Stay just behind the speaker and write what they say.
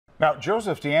Now,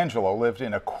 Joseph DeAngelo lived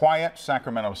in a quiet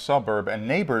Sacramento suburb, and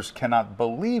neighbors cannot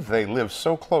believe they live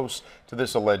so close to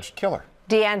this alleged killer.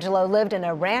 DeAngelo lived in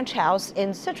a ranch house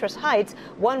in Citrus Heights.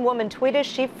 One woman tweeted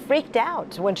she freaked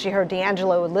out when she heard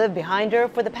DeAngelo lived behind her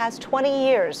for the past 20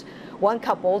 years. One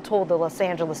couple told the Los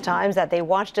Angeles Times that they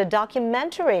watched a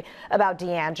documentary about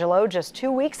DeAngelo just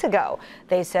 2 weeks ago.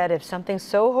 They said if something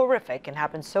so horrific can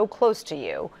happen so close to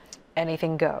you,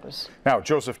 anything goes. Now,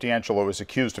 Joseph DeAngelo is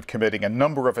accused of committing a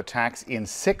number of attacks in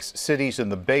 6 cities in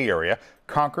the Bay Area: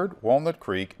 Concord, Walnut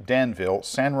Creek, Danville,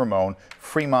 San Ramon,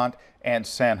 Fremont, and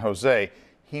San Jose.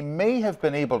 He may have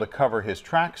been able to cover his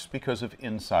tracks because of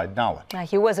inside knowledge.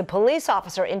 He was a police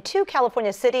officer in 2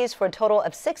 California cities for a total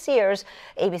of 6 years.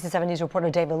 ABC 7 News reporter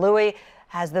David Louie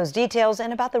has those details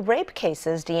and about the rape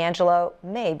cases DeAngelo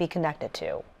may be connected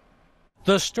to.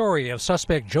 The story of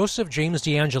suspect Joseph James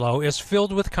DeAngelo is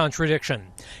filled with contradiction.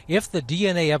 If the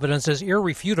DNA evidence is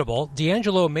irrefutable,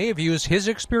 DeAngelo may have used his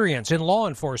experience in law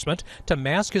enforcement to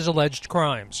mask his alleged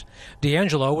crimes.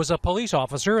 DeAngelo was a police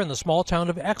officer in the small town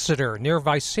of Exeter near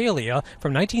Visalia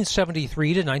from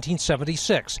 1973 to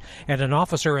 1976, and an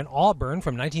officer in Auburn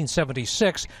from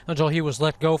 1976 until he was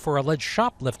let go for alleged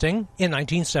shoplifting in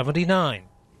 1979.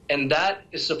 And that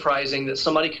is surprising, that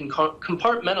somebody can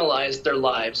compartmentalize their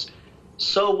lives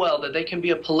so well that they can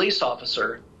be a police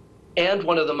officer and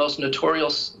one of the most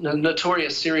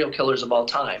notorious serial killers of all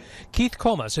time. Keith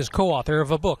Comas is co-author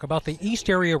of a book about the East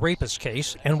Area rapist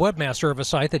case and webmaster of a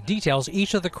site that details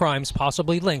each of the crimes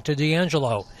possibly linked to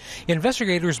DeAngelo.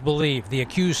 Investigators believe the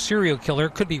accused serial killer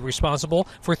could be responsible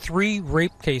for 3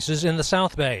 rape cases in the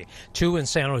South Bay, 2 in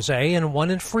San Jose and 1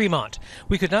 in Fremont.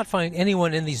 We could not find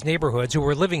anyone in these neighborhoods who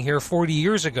were living here 40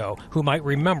 years ago who might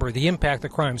remember the impact the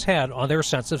crimes had on their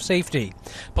sense of safety.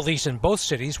 Police in both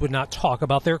cities would not talk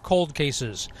about their cold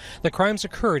cases. The crimes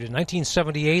occurred in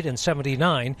 1978 and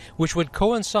 79, which would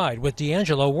coincide with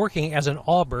DeAngelo working as an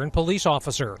Auburn police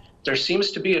officer. There seems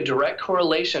to be a direct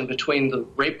correlation between the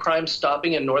rape crimes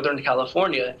stopping in Northern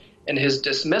California and his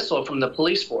dismissal from the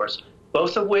police force,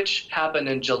 both of which happened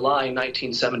in July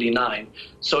 1979.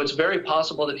 So it's very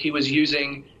possible that he was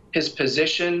using his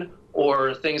position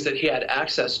or things that he had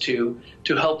access to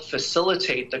help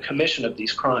facilitate the commission of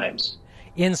these crimes.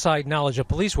 Inside knowledge of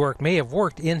police work may have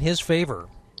worked in his favor.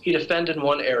 He'd offend in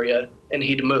one area and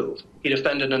he'd move. He'd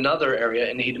offend in another area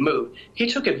and he'd move. He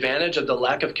took advantage of the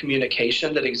lack of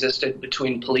communication that existed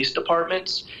between police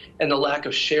departments and the lack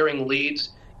of sharing leads.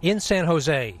 In San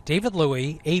Jose, David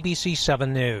Louie, ABC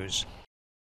 7 News.